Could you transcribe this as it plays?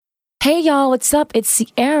Hey y'all, what's up? It's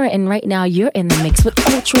Sierra, and right now you're in the mix with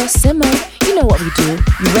SImmo. You know what we do.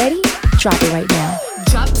 You ready? Drop it right now.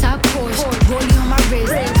 Drop top Porsche, rollie on my wrist,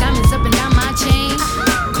 diamonds up and down my chain.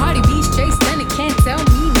 Cardi B straight stunning, can't tell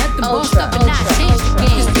me nothing. Bossed up and not change the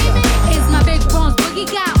game. It's my big bronze boogie,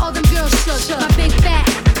 got all them girls shook. My big fat,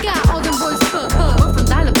 got all them boys cooked. We're from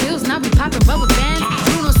dollar bills, now we popping rubber bands.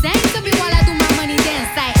 Bruno sang to me while I do my money dance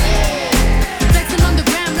like flexing on the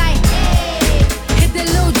gram like hit the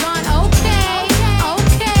Lil Jon. Okay.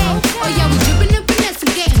 Oh yeah, we dripping and finesse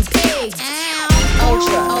and getting paid.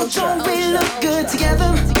 Don't we look good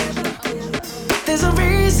together? There's a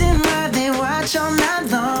reason why they watch all night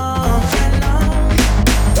long.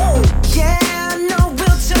 Yeah, I know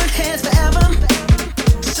we'll turn heads forever.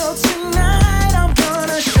 So tonight I'm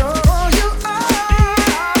gonna show you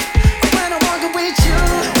off. When I'm walking with you,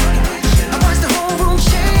 I watch the whole room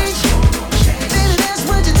change. Baby, that's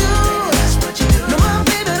what you do. No, my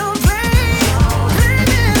baby, don't play.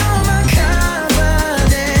 Blaming on my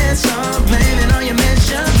confidence, or blaming on your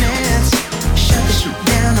measurements. Shut the shit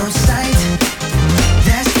down on sight.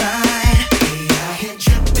 That's right. We out here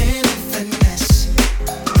dripping in finesse.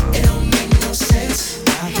 It don't make no sense.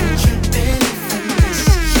 Out here dripping in finesse.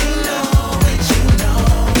 You know it, you know.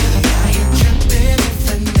 We out here dripping in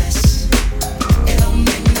finesse. It don't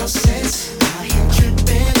make no sense. Out here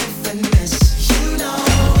dripping in finesse. You know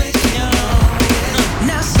it, you know.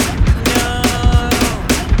 Now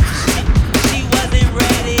She wasn't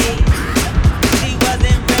ready. She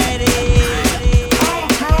wasn't ready.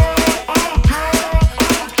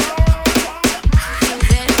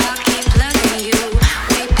 That I'll keep loving you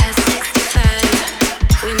way past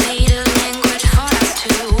 65. We made a language for us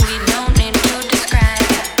two. We don't need to describe.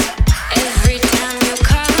 Every time you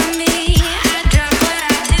call on me, I drop what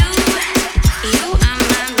I do. You are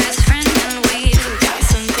my best friend, and we've got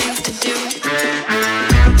some things to do.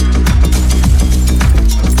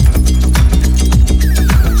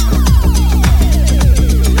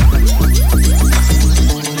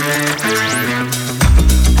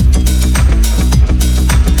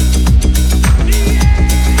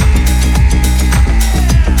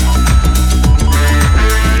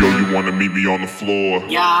 Yo, you wanna meet me on the floor?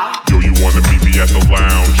 yeah, Yo, you wanna meet me at the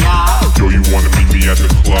lounge? yeah, Yo, you wanna meet me at the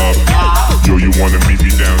club? Yo, you wanna meet me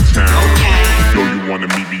downtown? Yo, you wanna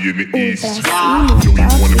meet me in the east? Yo, you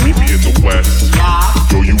wanna meet me in the west?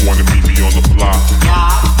 Yo, you wanna meet me on the block?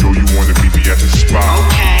 Yo, you wanna meet me at the spot?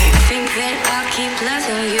 I think that I'll keep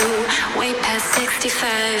loving you way past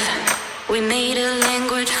 65. We made a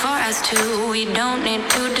language for us two. We don't need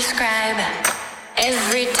to describe.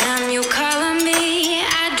 Every time you call on me,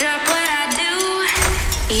 I drop what I do.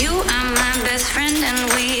 You are my best friend, and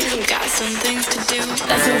we've got some things to do.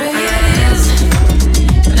 That's the way it is.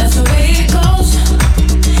 That's the way it goes.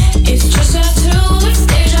 It's just us two. It's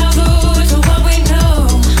deja vu to what we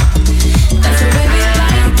know. That's the way we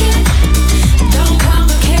like it. Don't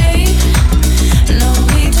complicate. No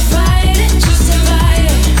need to fight it. Just invite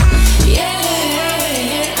it.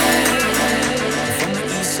 Yeah. From the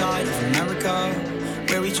east side of America,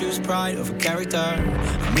 where we choose pride over character,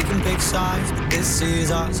 and we can pick sides, but this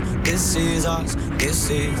is us, this is us, this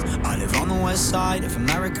is. I live on the west side of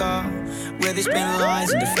America, where they spin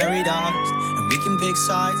lies into fairy dust, and we can pick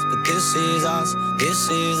sides, but this is us, this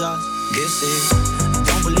is us, this is.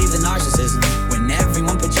 Don't believe the narcissism when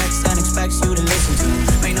everyone projects and expects you to listen to.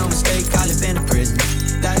 Make no mistake, I live in a prison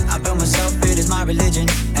that I built myself, it is my religion.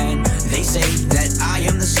 And they say that I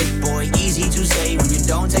am the sick boy. Easy to say when you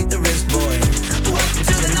don't take the risk, boy. Welcome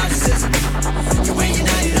to the narcissism. You're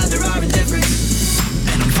united under our indifference.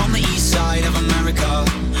 And I'm from the east side of America,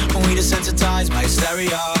 and we desensitized by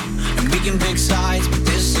hysteria. And we can pick sides, but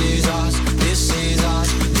this is us, this is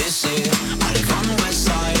us, this is. I live on the west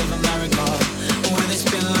side of America, where they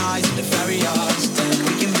spin lies into fairy dust. And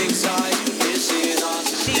we can pick sides, but this is us.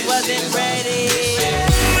 She wasn't ready.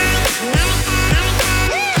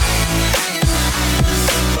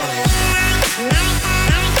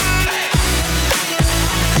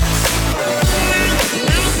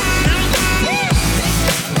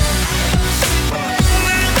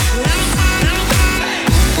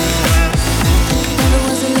 Never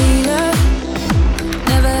was a leader.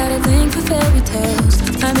 Never had a thing for fairy tales.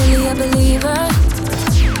 I'm really a believer.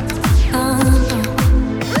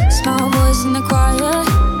 Small voice in the choir.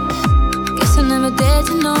 Guess I never dared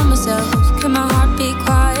to know myself. Can my heart be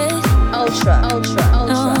quiet? Ultra.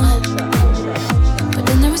 No. But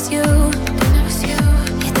then there was you.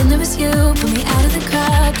 Yeah, then there was you. Pulled me out of the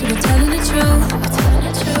crowd. You were telling the truth.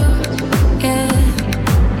 Yeah.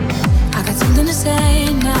 I got something to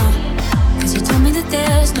say now. 'Cause you told me that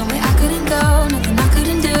there's no way I couldn't go. Nothing I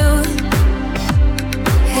couldn't do.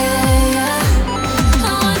 Yeah.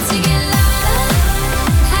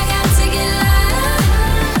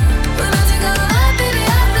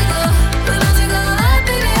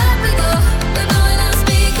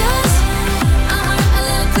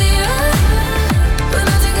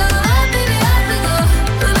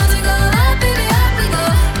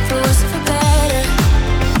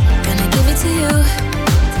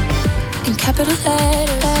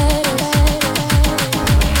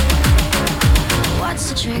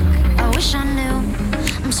 a trick. I wish I knew.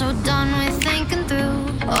 I'm so done with thinking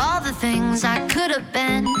through all the things I could have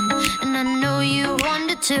been, and I know you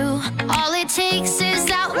wanted to. All it takes is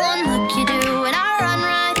that one look you do, and I run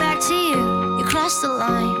right back to you. You cross the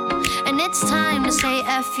line, and it's time to say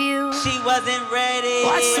F you. She wasn't ready.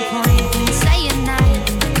 What's the point in saying that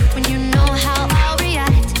when you know how I'll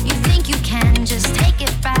react? You think you can just take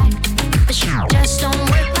it back, but you just don't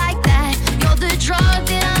work like that. You're the drug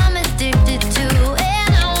that I'm addicted to,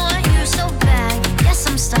 and I want you so bad. Yes,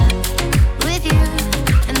 I'm stuck with you,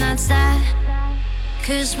 and that's that.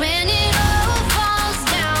 'Cause when it all falls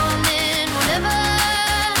down, then whatever.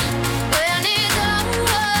 When it don't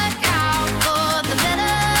work out for the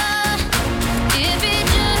better, if it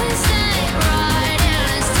just ain't right, and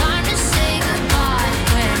it's time to say goodbye.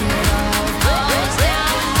 When it all falls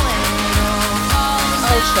down, when it all falls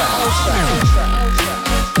down.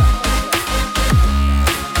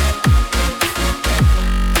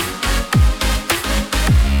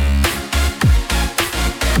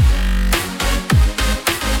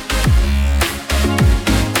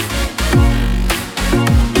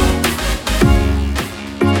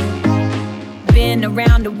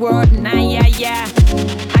 Around the world and I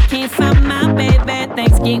can't find my baby.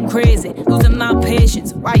 Things getting crazy, losing my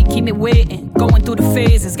patience. Why you keep me waiting? Going through the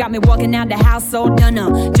phases, got me walking out the house all done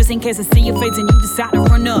up. Just in case I see your face and you decide to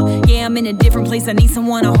run up. Yeah, I'm in a different place, I need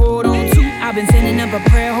someone to hold on to. I've been sending up a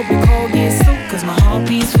prayer, hope your call gets through. 'Cause my heart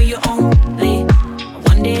beats for you only. I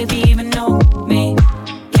wonder if you even know me.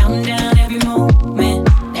 Counting down every moment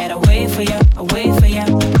that I wait for you, I wait for you.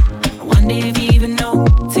 I wonder if you even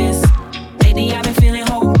notice. Lately I've been feeling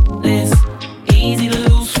hopeless. Easy to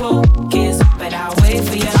lose focus, but I'll wait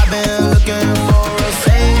for you. I've been looking for a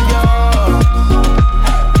savior.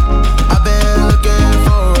 I've been looking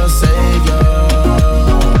for a savior.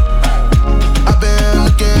 I've been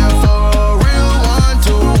looking for a real one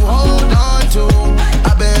to hold on to.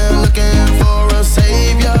 I've been looking for a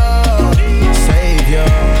savior. Savior,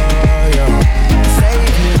 yeah.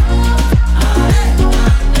 Save me.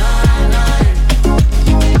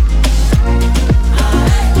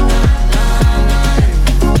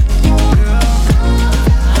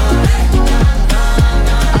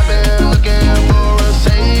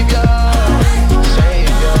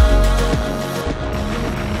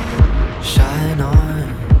 Shine on,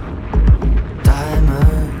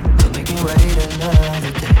 diamond, don't make me wait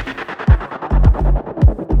another day.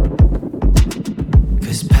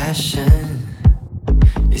 'Cause passion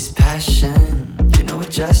is passion, you know it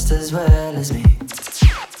just as well as me.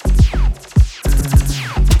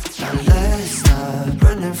 Now let's stop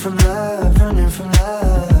running from love, running from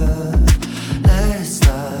love. Let's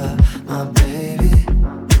stop, my baby.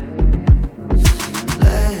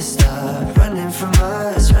 Let's stop running from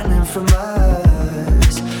us, running from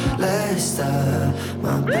us. Let's stop,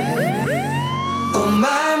 my baby. Oh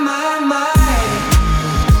my, my, my.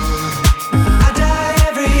 I die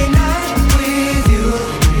every night with you.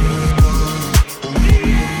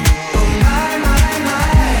 Oh my, my, my.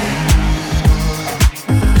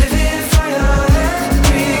 Living for your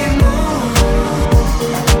every move.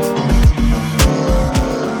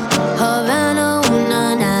 Havana, ooh, na,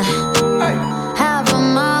 na. Half of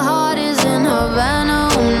my heart is in Havana,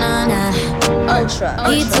 ooh, na, na.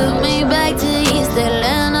 He took me back to East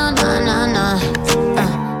Atlanta, na, na, na.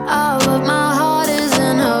 All of my heart is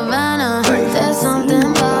in Havana. There's something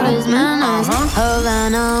about his manners.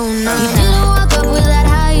 Havana, ooh, na, na. He didn't walk up with that,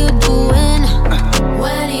 how you doing?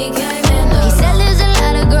 When he came in, he said there's a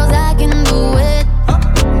lot of girls I can do it,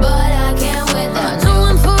 but I can't with that. Do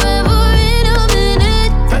one forever in a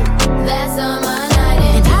minute. That's on my night.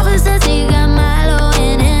 And Papa says he got Milo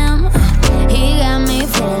in him. He got me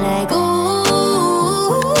feeling like ooh.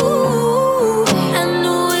 I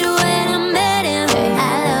knew it when I met him.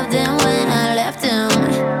 I loved him when I left him.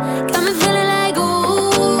 Got me feeling like ooh.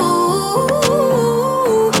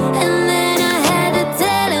 And then I had to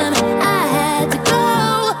tell him I had to go.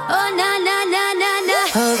 Oh na na na na na.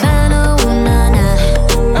 Havana, ooh na na.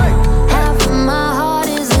 Half of my heart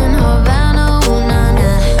is in Havana, ooh na na.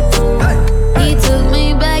 He took me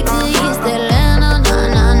back to East Atlanta, na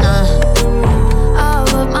na na. All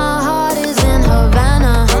of my heart is in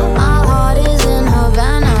Havana. My heart is in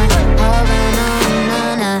Havana, Havana, na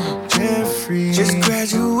na. Jeffrey just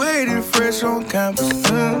graduated fresh on campus.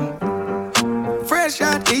 Fresh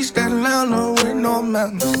out East Atlanta with no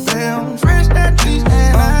mountains. Damn, fresh out East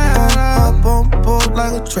Atlanta. Up on board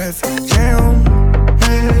like a traffic jam.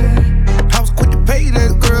 Yeah. I was quick to pay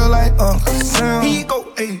that girl like Uncle Sam. Here you go,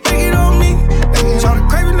 ayy, take it on me. Ayy, shout the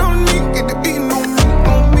craving on me, get the beating on me,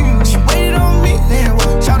 on me. She waited on me, then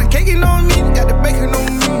what? Shout the caking on me, got the bacon on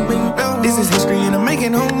me. This is history in a make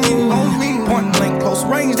it home me. Point blank, close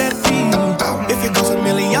range, that feed. If it goes a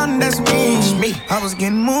million, that's me. I was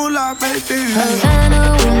getting moolah, baby. Havana,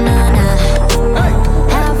 ooh, nah, nah.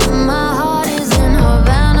 Half of my heart is in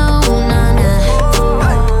Havana, ooh, nah,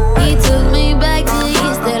 nah. He took me back to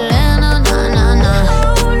East Atlanta, nah, nah,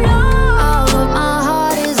 nah. All of my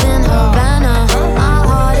heart is in Havana. My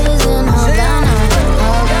heart is in Havana,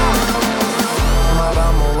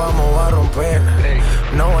 Vamos a romper.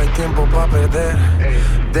 No hay tiempo pa' perder.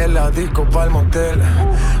 De la disco pa'l motel.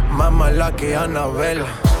 Más mala que Anabel.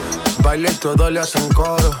 Baile y todo le hacen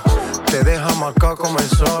coro. Te deja marcado como el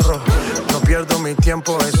zorro. No pierdo mi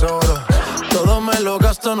tiempo, es oro. Todo me lo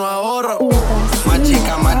gasto, no ahorro. Más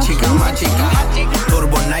chica, más chica, más chica.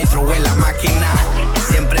 Turbo Nitro en la máquina.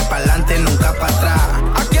 Siempre pa'lante, nunca para atrás.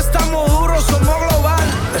 Aquí estamos duros, somos global.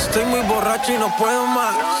 Estoy muy borracho y no puedo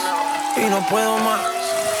más. Y no puedo más.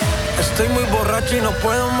 Estoy muy borracho y no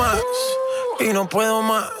puedo más. Y no puedo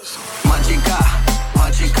más. Más chica,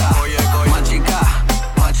 más chica. Más chica,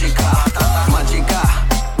 más chica. Más chica,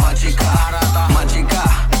 más chica. Más chica, más chica.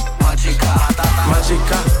 Más chica,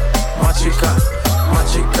 más chica. Más chica, más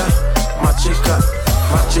chica.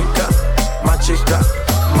 Más chica, más chica.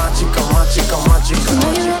 Más chica, más chica, más chica.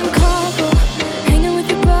 Now you're on Cabo, hanging with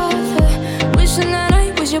your brother. Wishing that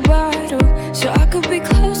I was your bridal, so I could be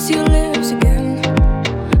close to your lips again.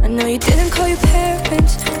 I know you didn't call your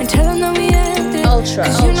parents and tell them that we ended. Ultra,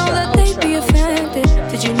 Cause you know that they'd be offended.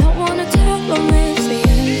 Did you not wanna tell them it's the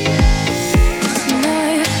end? And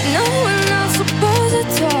I know we're not supposed to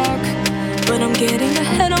talk, but I'm getting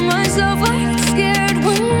ahead of myself. I get scared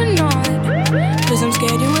when we're not, cause I'm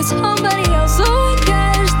scared you're with somebody else. So I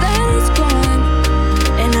guess that it's gone,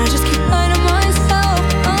 and I just keep lying to myself.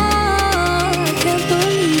 Oh, I can't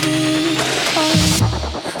believe it. Oh,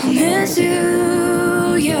 I miss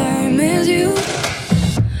you, yeah, I miss you.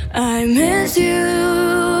 I miss you,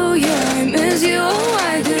 yeah, I miss you. Oh,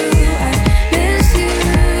 I do. I miss you,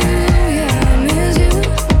 yeah, I miss you.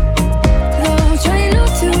 Though I'm trying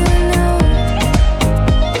not to right now.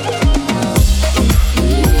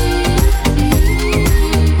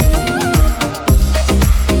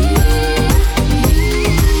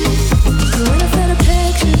 You went off out of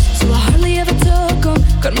pictures, so I hardly ever took them.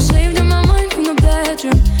 Got them saved in my mind from the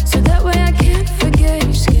bedroom, so that way I can't forget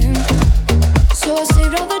your skin. So I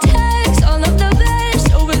saved all the texts, all of the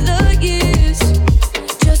best over the years,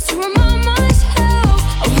 just to remind myself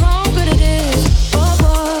of how good it is. What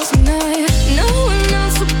was and I know we're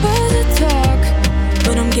not supposed to talk,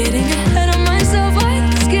 but I'm getting ahead of myself. I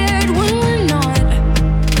get scared when we're not,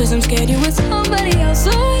 cause I'm scared you're with somebody else.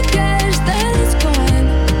 So I guess that it's gone,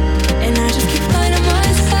 and I just keep lying to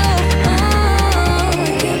myself. Oh,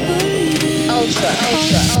 I can't believe it. Ultra.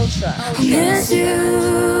 I miss you,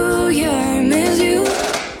 yeah, I miss you.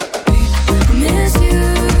 I miss you,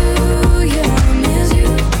 yeah, I miss you.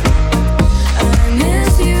 I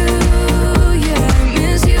miss you, yeah, I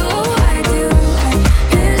miss you. Oh, I do. I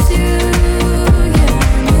miss you, yeah,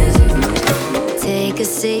 I miss you. Take a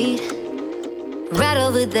seat, right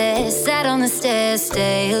over there. Sat on the stairs,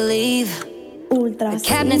 stay or leave. Ultra The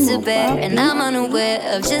cabinets are SImmo, bare, papi. and I'm unaware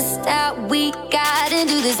of just how we got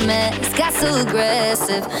into this mess. Got so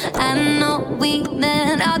aggressive. I know we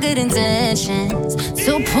meant all good intentions,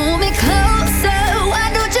 so pull me closer. Why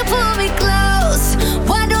don't you pull me close?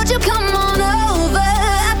 Why don't you come on over?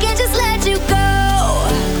 I can't just let you go.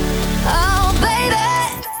 Oh, baby,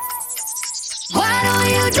 why don't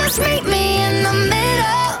you just meet me in the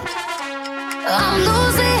middle? I'm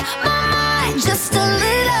losing my mind just a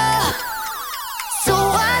little. So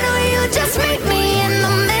why don't you just meet me in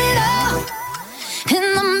the middle? In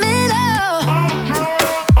the middle,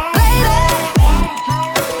 baby.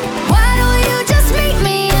 Why don't you just meet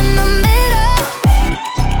me in the middle?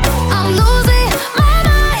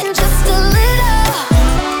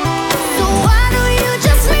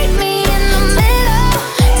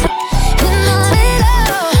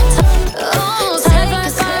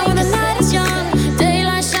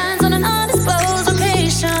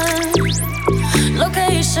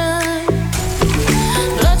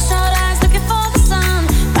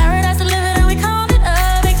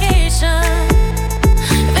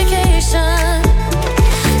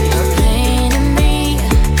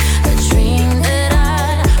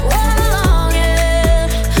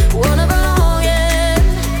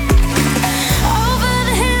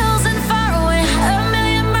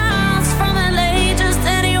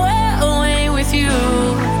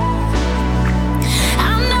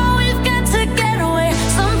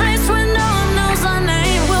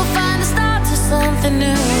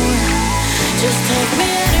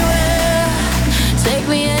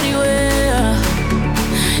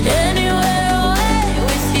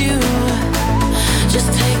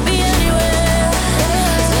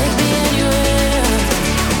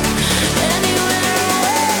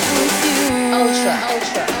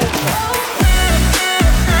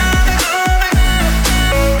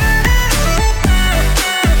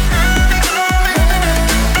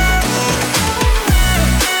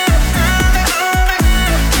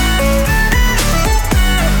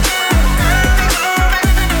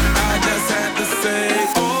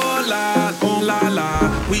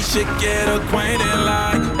 should get acquainted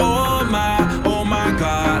like, oh my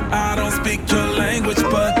God. I don't speak your language,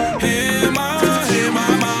 but hear my,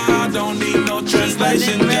 I don't need no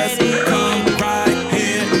translation. Just come right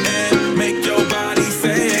here and make your body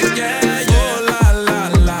say it, yeah, yeah. Oh la la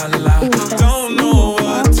la la, don't know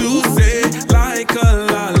what to say, like a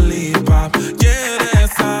lollipop. Yeah,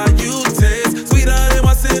 that's how you taste, sweeter than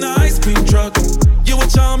what's in an ice cream truck. You a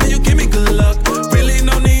charm and you give me good luck. Really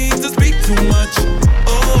no need to speak too much.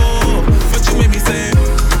 Oh, but you made me say,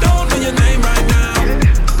 don't know your name right now,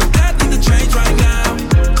 but that need to change right now.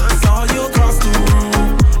 Saw you across the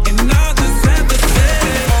room, and I just had to say,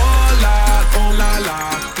 oh la la,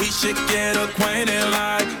 we should get acquainted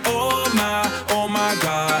like, oh my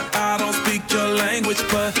God. I don't speak your language,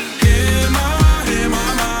 but hear my,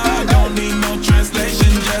 I don't need no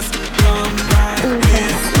translation. Just come right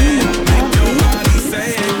here and make your body say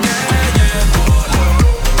it, yeah, yeah.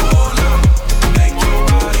 Hold up, make your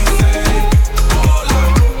body say it. Hold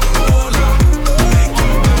up, make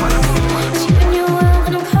your body say it. In your world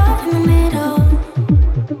and I'm caught in the middle.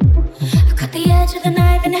 I cut the edge of the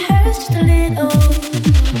knife and it hurts just a little.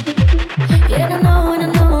 Yeah, and I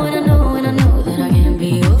know that I can't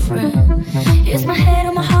be your friend. It's my head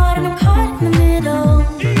on my heart and I'm caught in the middle. My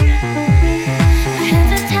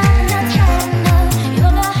hands are tied and not tight enough.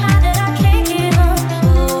 You're the high that I can't give up.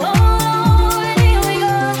 Oh, and here we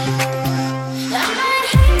go. I might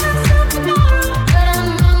hate myself tomorrow, but I'm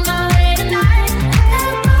on my way tonight. At the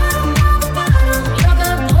bottom of the bottle, you're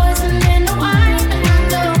the poison in the wine. And I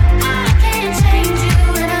know I can't change you,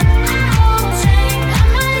 and I won't change. I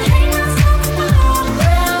might hate myself tomorrow, but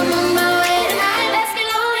I'm on my way tonight. Let's get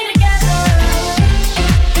lonely together.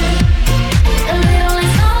 And we're only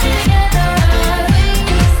lonely together.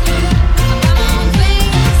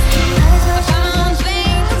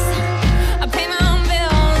 I pay my own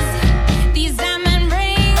bills. These diamond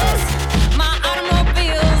rings, my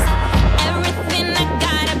automobiles, everything I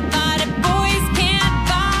got about it. Boys can't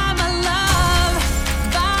buy my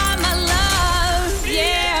love,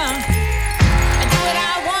 yeah. I do what I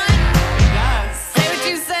want, say what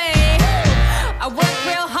you say. I work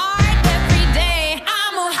real hard every day.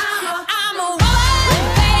 I'm a woman,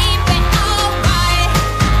 baby, alright.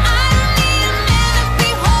 I don't need a man to be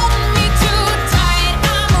holding me too tight.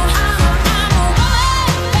 I'm a woman,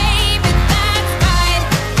 baby, that's right.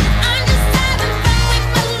 I'm just having fun with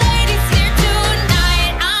my ladies here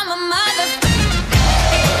tonight. I'm a mother.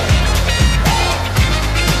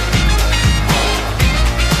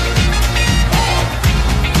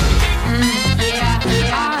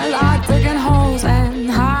 I like digging holes and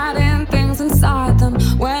hiding things inside them.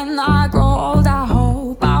 When I grow old, I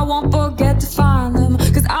hope I won't forget to find them.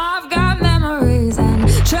 'Cause I've got memories and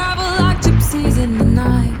travel like gypsies in the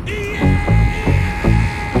night.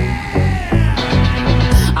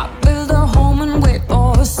 I build a home and wait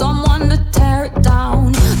for someone to tear it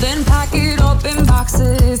down. Then pack it up in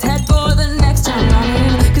boxes, head for the next town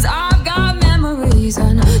running. 'Cause I've got memories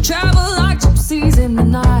and travel like gypsies in the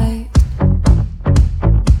night.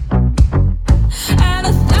 And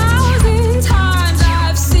 1,000 times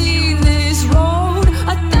I've seen this road,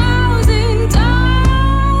 1,000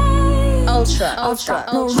 times. I've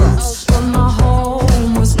got no roots, but my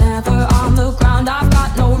home was never on the ground. I've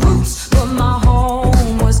got no roots, but my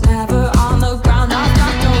home was never on the ground. I've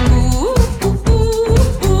got no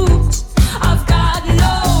roots. I've got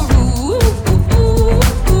no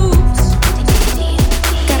roots.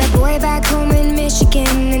 Got a boy back home in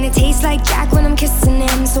Michigan, and it tastes like Jack when I'm kissing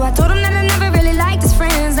him. So I told him that I never really liked his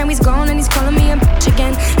friends. Now he's gone and he's calling me a bitch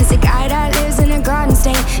again. It's a guy that lives in a garden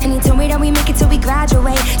state, and he told me that we make it till we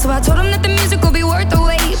graduate. So I told him that the music will be worth the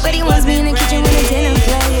wait, but he wants me in the kitchen when the dinner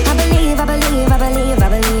play. I believe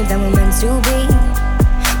that we're meant to be.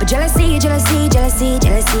 But jealousy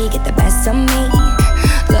get the best of me.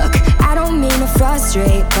 Look, I don't mean to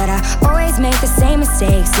frustrate, but I always make the same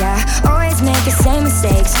mistakes. Yeah, always make the same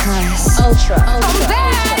mistakes. 'Cause I'm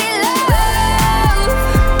bad at love.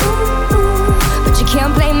 But you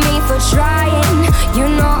can't blame me for trying. You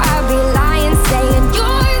know I'd be lying, saying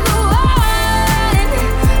you're the one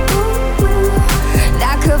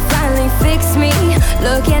that could finally fix me.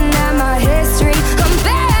 Looking at my history, I'm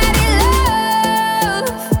bad at love.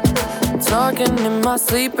 Talking in my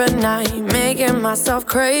sleep at night, making myself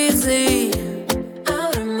crazy.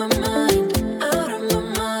 Out of my mind.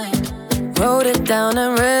 Wrote it down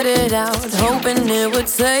and read it out, hoping it would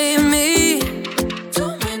save me.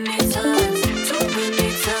 Too many times.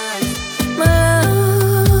 My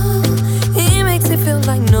love, he makes me feel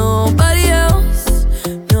like nobody else.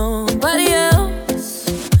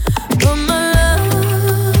 But my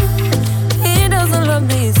love, he doesn't love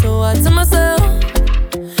me, so I tell myself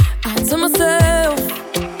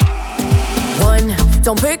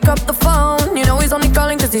Don't pick up the phone. You know he's only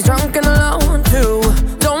calling cause he's drunk and alone. 2,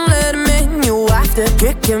 don't let him in. You have to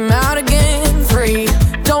kick him out again. 3,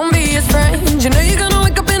 don't be his friend. You know you're gonna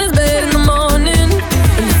wake up in his bed in the morning.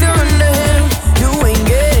 And if you're under him, you ain't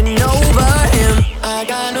getting over him. I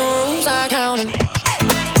got no rules, I count him.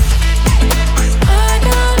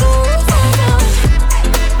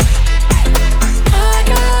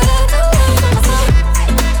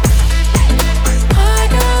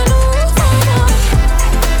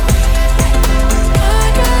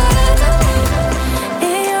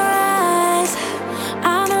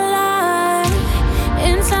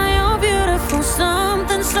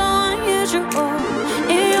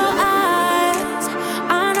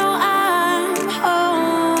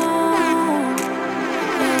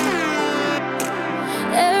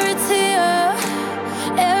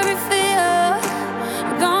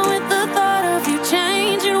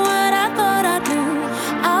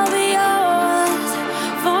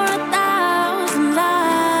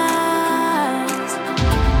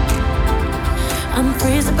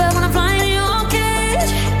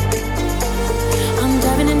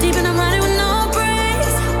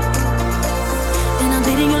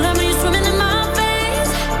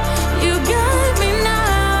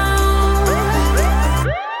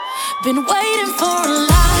 Been waiting for a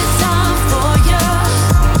lifetime for you.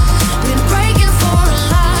 Been breaking for a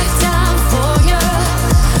lifetime for you.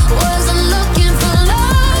 Wasn't looking for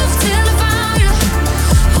love till I found you.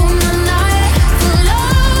 On the night for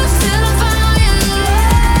love till I found you.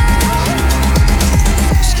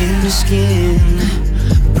 Skin to skin,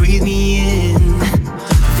 breathe me in.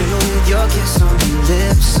 Fill with your kiss on your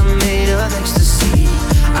lips. I'm made of ecstasy.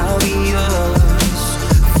 I'll be yours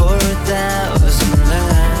for 1,000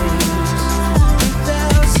 lives.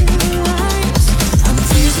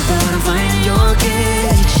 I'm finding your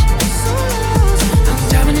cage. I'm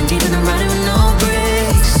diving in deep and I'm riding with no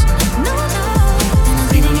brakes. And I'm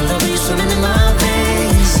bleeding your love when you're swimming in my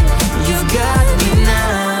veins. You got me now.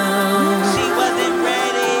 She wasn't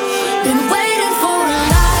ready. Been waiting for a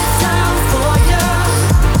lifetime for you.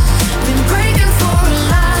 Been breaking for a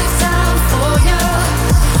lifetime for you.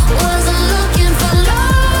 Wasn't looking for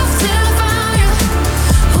love till I found you.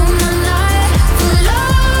 On the night for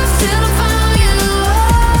love till I found you.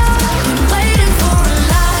 Been waiting for a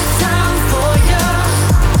lifetime for you.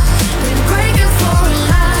 Been breaking for a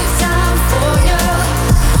lifetime for you.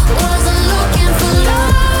 Wasn't looking for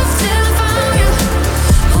love till I found you.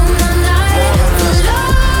 On the night for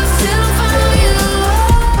love till I found you.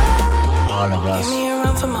 All of us. Give me a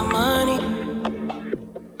run for my money.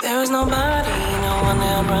 There is nobody, no one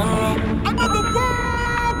that'll run me.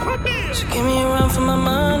 So give me a run for my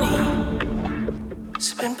money.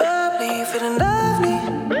 Sipping bubbly, feeling lovely,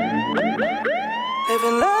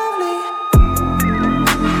 living lovely.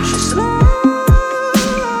 She's lovely.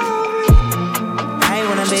 I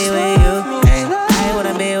wanna be with you. Ay, I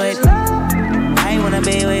wanna be with. I wanna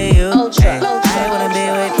be with you. Ay, I wanna be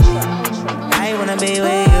with. I wanna be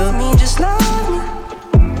with you. Me, just love me.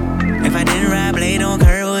 If I didn't ride blade on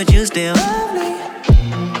curve, would you still?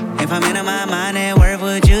 If I'm in my mind at work,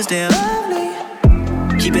 would you still?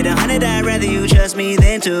 Keep it 100, I'd rather you trust me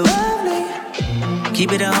than to.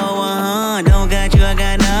 Keep it a whole 100, don't got you, I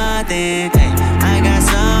got nothing. Ay, I got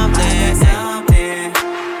something. Ay,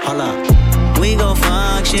 hold up, we gon'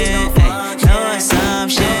 function. Ay, no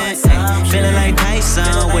assumption. Ay, feeling like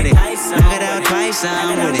Tyson with it. Knock it out twice,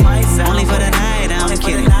 I'm with it. Only for the night, I'm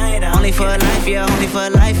kidding. Only for life, yeah, only for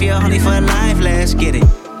life, yeah, only for life, let's get it.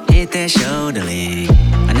 Hit that shoulder lean,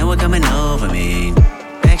 I know it coming over me.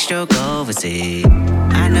 Backstroke overseas,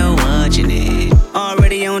 I know what you need.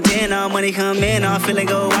 Already on 10, all money come in, all feeling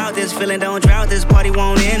go out. This feeling don't drought, this party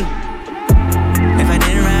won't end. If I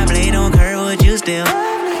didn't ride blade on curve, would you still?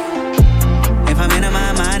 If I'm in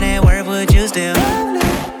my mind at work, would you still?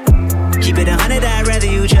 Keep it 100, I'd rather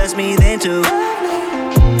you trust me than to.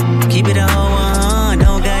 Keep it a whole 100,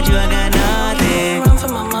 don't got you, I got nothing. Run for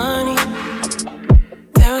my money.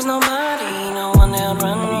 There is nobody, no one that'll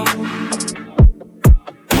run me.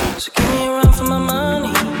 So give me a run for my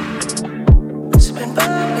money. Sipping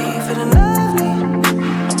bubbly, feeling lovely,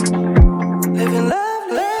 living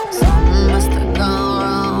lovely. Something must have gone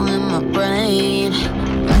wrong in my brain.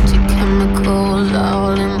 Bunch of chemicals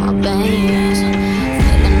all in my veins.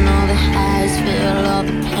 Feeling all the highs, feel all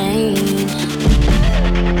the pain.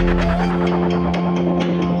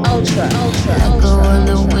 Ultra. Let go of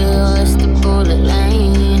the wheel, it's the bullet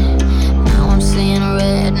lane. Now I'm seeing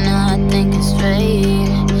red, now I think it's straight.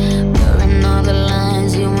 Blurring all the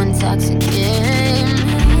lines, you intoxicate me.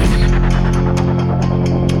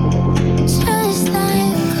 Just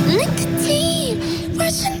like nicotine,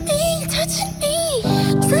 rushing me, touching me.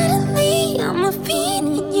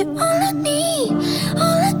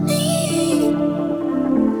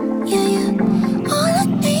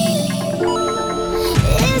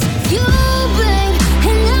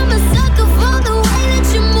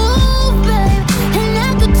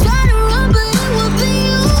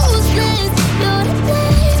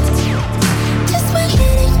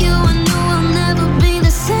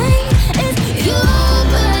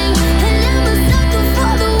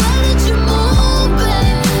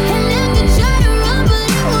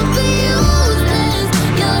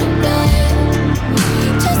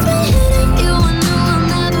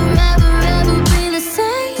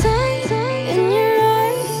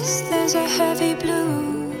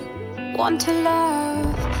 want to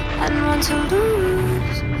love and want to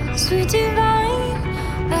lose. Sweet divine,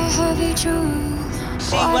 the heavy truth.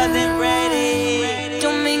 She wasn't ready.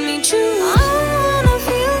 Don't make me choose. I wanna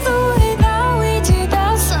feel the way that we did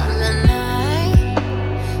that summer night.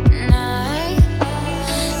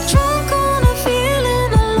 Drunk on a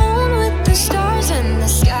feeling, alone with the stars in the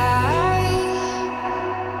sky.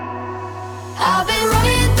 I've been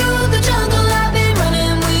running through the jungle, I've been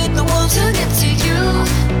running with the wolves to get to you,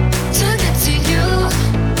 to get to you.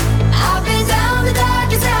 I've been down the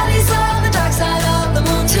darkest alleys on the dark side of the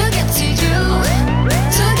moon to get to you,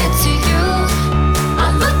 to get to you. I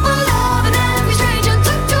look for love in every stranger,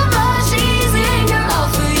 took too much easy anger, all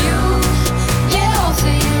for you, yeah, all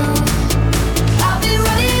for you. I've been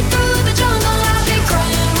running through the jungle, I've been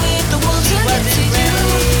crying with the wolves to get to you,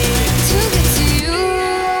 to get to you,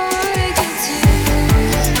 get to you.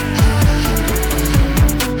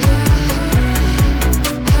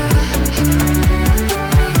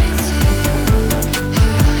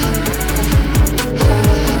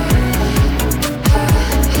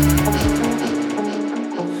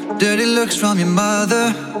 Dirty looks from your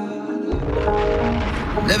mother.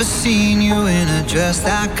 Never seen you in a dress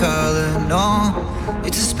that color, no.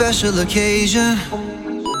 It's a special occasion.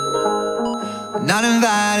 Not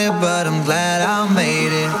invited, but I'm glad I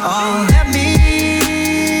made it. Oh, let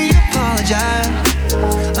me apologize.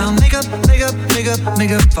 I'll make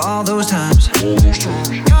up for all those times.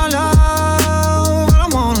 Your love, I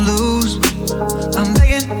don't wanna lose. I'm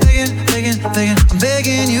begging, I'm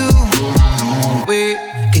begging you. Wait,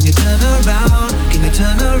 can you turn around? Can you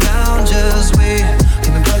turn around? Just wait.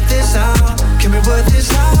 Can we work this out? Can we work this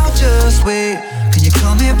out? Just wait. Can you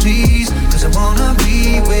come here, please? 'Cause I wanna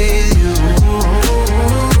be with you.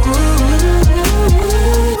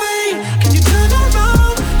 Wait, can you turn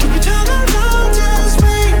around? Can we turn around? Just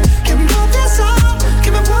wait. Can we work this out?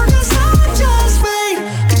 Can we work this out? Just wait.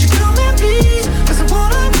 Can you come here, please? 'Cause I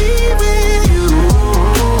wanna be with you.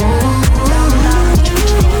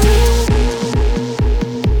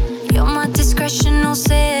 You're my discretion, no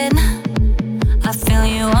sin. I feel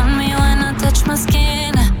you on me when I touch my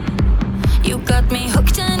skin. You got me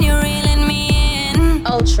hooked and you're reeling me in.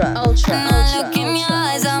 Ultra. And I look in your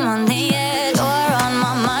eyes, I'm on the edge. You're on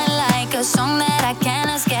my mind like a song that I can't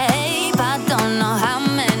escape. I don't know how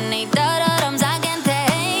many da-da-dums I can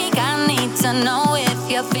take. I need to know if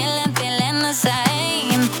you're feeling the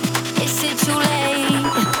same. Is it too late?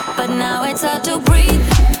 But now it's hard to breathe.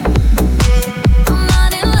 I'm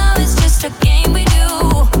not in love, it's just a game we do.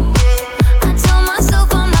 I tell myself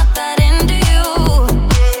I'm not that into you,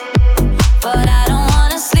 but I don't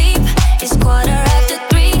wanna sleep. It's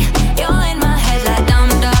 3:15. You're in my head like dum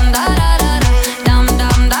dum da da da da, dum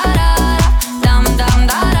dum da da da, dum dum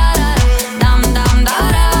da da da, dum dum da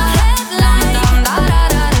da da, dum dum da da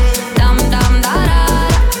da, dum dum da da da,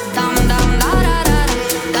 dum dum da da da,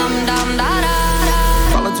 dum dum da da da.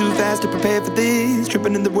 Falling too fast to prepare for this.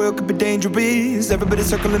 Tripping in the world could be dangerous. Everybody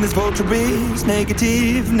circling as vultures.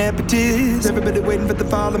 Negative, nepotist. Everybody waiting for the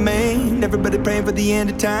fall of man. Everybody praying for the end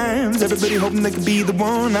of times. Everybody hoping they could be the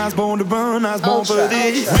one. I was born to run, I was born for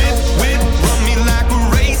this. Whip, run me like a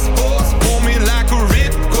racehorse. Pull me like a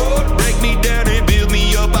ripcord. Break me down and build me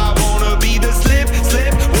up. I wanna be the slip.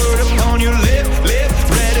 Word upon your lip.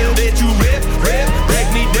 Better that you rip. Break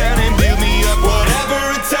me down and build me up. Whatever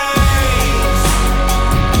it takes.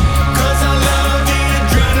 'Cause I love the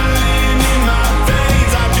adrenaline in my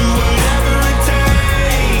veins. I do whatever it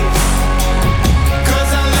takes.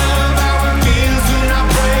 'Cause I love how it feels when I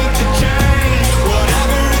break the chains.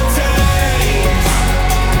 Whatever it takes.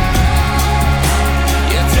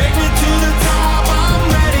 Yeah, take me to the top. I'm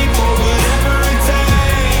ready for whatever it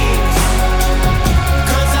takes.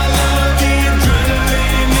 'Cause I love the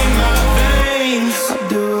adrenaline in my veins. I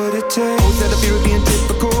do what it takes. Always had a fear of being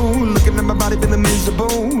typical. Looking at my body feeling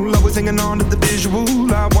miserable. Always hanging on to the visual.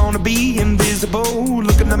 I wanna be invisible.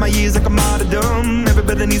 Looking at my years like a martyrdom.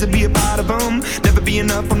 Everybody needs to be a part of them. Never be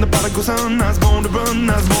enough from the prodigal son. I was born to run,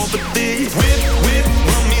 I was born for this. Whip,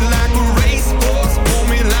 run me like a racehorse. Pull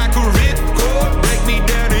me like a ripcord. Break me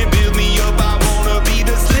down and build me up. I wanna be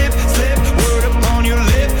the slip. Word upon your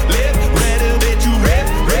lip. Better that you rip.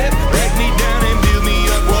 Break me down and build me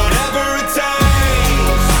up. Whatever it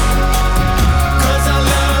takes. 'Cause I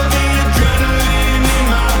love the adrenaline in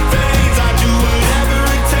my veins. I do whatever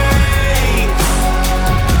it takes.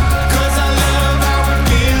 'Cause I love how it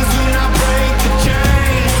feels when I break the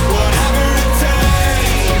chains. Whatever it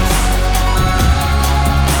takes.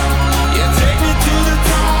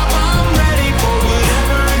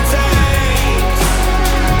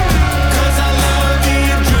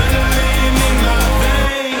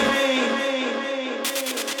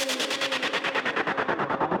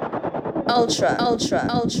 ultra, ultra,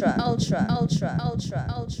 ultra, ultra, ultra, ultra,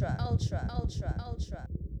 ultra, ultra, ultra.